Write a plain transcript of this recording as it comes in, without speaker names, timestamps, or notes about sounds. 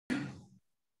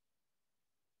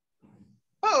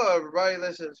Hello, everybody.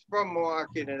 This is from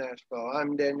Milwaukee to Nashville.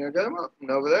 I'm Daniel Gunma,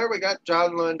 and over there we got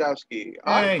John Lewandowski.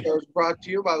 Our Hey, show is brought to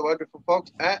you by the wonderful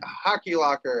folks at Hockey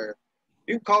Locker.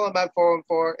 You can call them at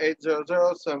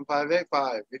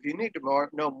 414-800-7585. If you need to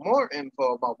know more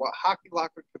info about what Hockey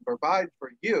Locker can provide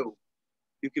for you,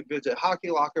 you can visit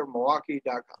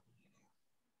HockeyLockerMilwaukee.com.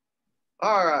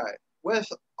 All right.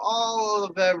 With all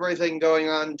of everything going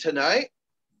on tonight,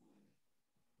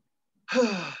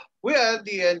 we had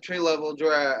the entry-level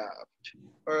draft.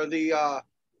 Or not draft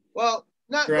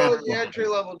really the one. entry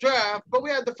level draft, but we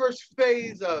had the first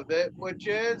phase of it, which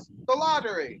is the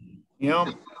lottery. Yep.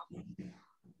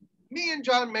 Me and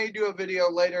John may do a video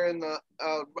later in the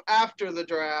after the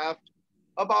draft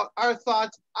about our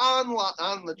thoughts on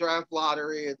the draft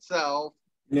lottery itself.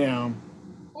 Yeah.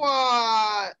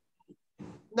 What?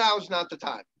 Now's not the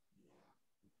time.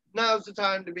 Now's the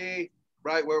time to be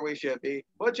right where we should be,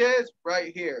 which is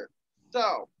right here.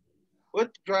 So,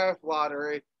 with the draft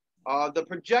lottery, the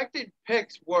projected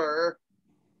picks were,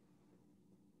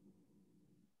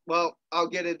 well, I'll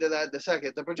get into that in a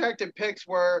second. The projected picks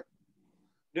were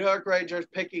New York Rangers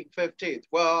picking 15th.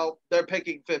 Well, they're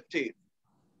picking 15th.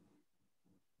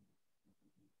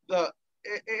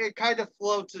 It kind of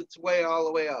floats its way all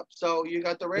the way up. So you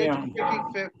got the Rangers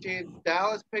picking 15th,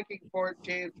 Dallas picking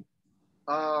 14th,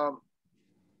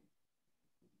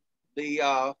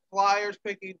 the Flyers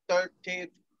picking 13th,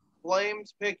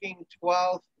 Flames picking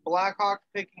 12th, Blackhawks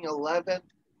picking 11th,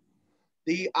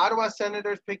 the Ottawa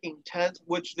Senators picking 10th,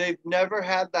 which they've never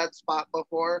had that spot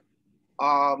before.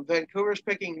 Vancouver's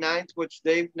picking 9th, which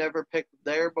they've never picked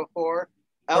there before.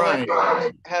 LA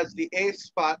has the 8th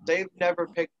spot. They've never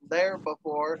picked there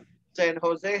before. San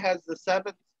Jose has the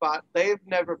 7th spot. They've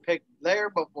never picked there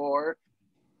before.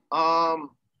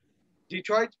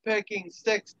 Detroit's picking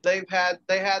 6th. They had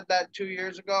that 2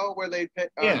 years ago where they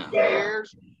picked 2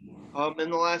 years. In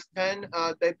the last 10,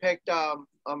 they picked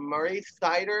Maurice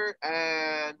Sider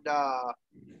and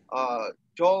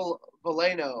Joel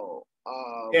Valeno.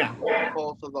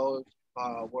 Both of those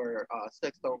were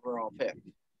 6th overall pick.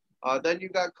 Then you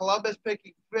got Columbus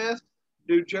picking 5th,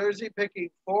 New Jersey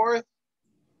picking 4th.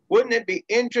 Wouldn't it be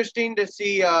interesting to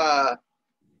see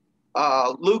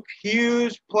Luke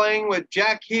Hughes playing with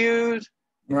Jack Hughes?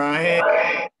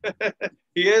 Right.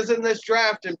 He is in this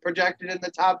draft and projected in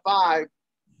the top 5.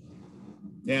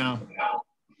 Yeah.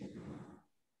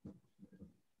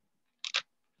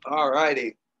 All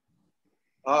righty.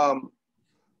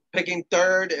 Picking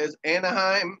 3rd is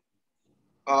Anaheim.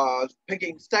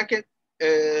 Picking 2nd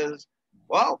is,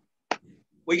 well,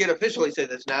 we can officially say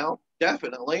this now.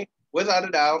 Definitely, without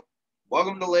a doubt.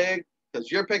 Welcome to the league,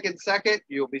 because you're picking 2nd.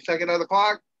 You'll be 2nd on the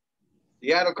clock.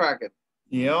 Seattle Kraken.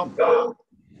 Yep.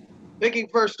 Picking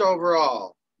 1st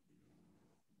overall.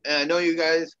 And I know you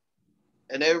guys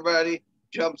and everybody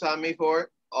jumps on me for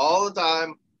it all the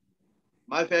time.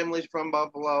 My family's from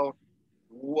Buffalo.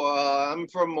 I'm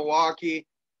from Milwaukee.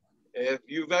 If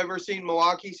you've ever seen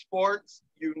Milwaukee sports,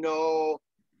 you know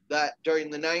that during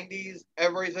the 90s,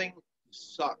 everything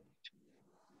sucked.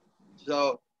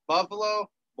 So, Buffalo,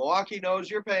 Milwaukee knows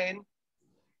your pain.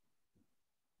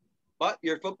 But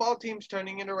your football team's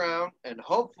turning it around, and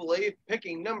hopefully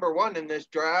picking number 1 in this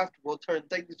draft will turn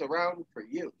things around for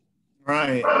you.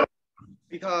 Right.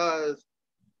 Because,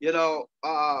 you're going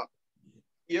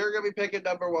to be picking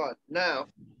number 1. Now,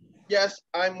 yes,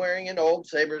 I'm wearing an old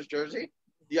Sabres jersey.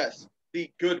 Yes, the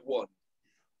good one.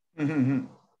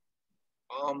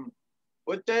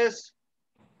 With this,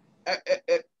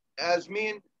 as me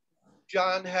and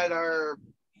John had our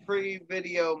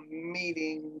pre-video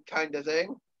meeting kind of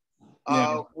thing,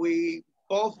 we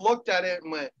both looked at it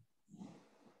and went,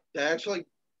 they actually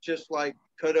just like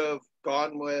could have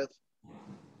gone with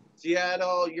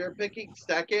Seattle, you're picking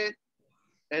 2nd,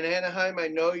 and Anaheim, I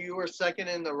know you were 2nd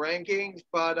in the rankings,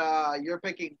 but you're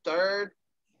picking 3rd.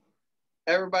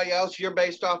 Everybody else, you're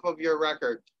based off of your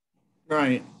record.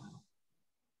 Right.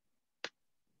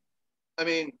 I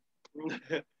mean,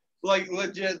 like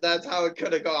legit, that's how it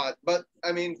could have gone. But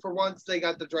I mean, for once, they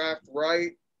got the draft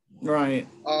right. Right.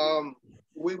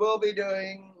 We will be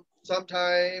doing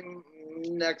sometime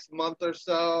next month or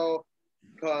so,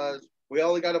 because we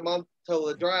only got a month till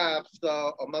the draft,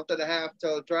 so a month and a half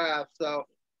till the draft. So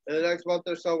in the next month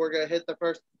or so, we're gonna hit the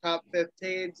first top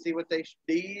 15, see what they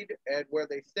need and where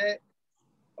they sit.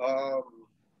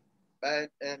 And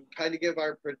kind of give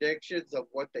our predictions of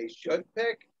what they should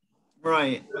pick.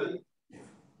 Right.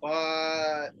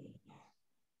 But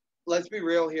let's be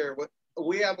real here.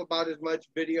 We have about as much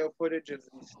video footage as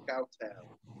the scouts have.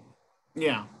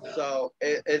 Yeah. So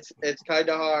it's kind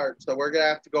of hard. So we're gonna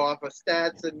have to go off of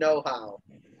stats and know-how.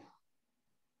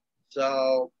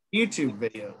 So YouTube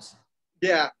videos.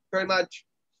 Yeah, pretty much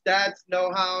stats,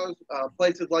 know-hows.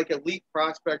 Places like Elite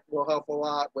Prospect will help a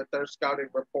lot with their scouting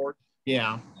reports.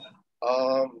 Yeah.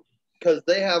 Because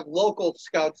they have local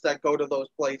scouts that go to those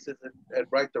places and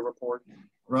write the reports.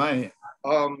 Right.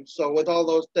 So with all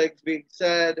those things being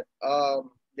said,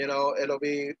 you know, it'll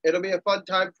be a fun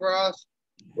time for us.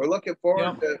 We're looking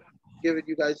forward to giving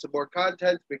you guys some more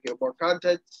content. Speaking of more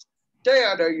content, stay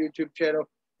on our YouTube channel.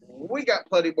 We got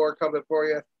plenty more coming for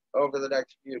you over the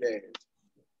next few days.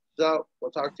 So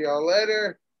we'll talk to y'all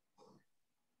later.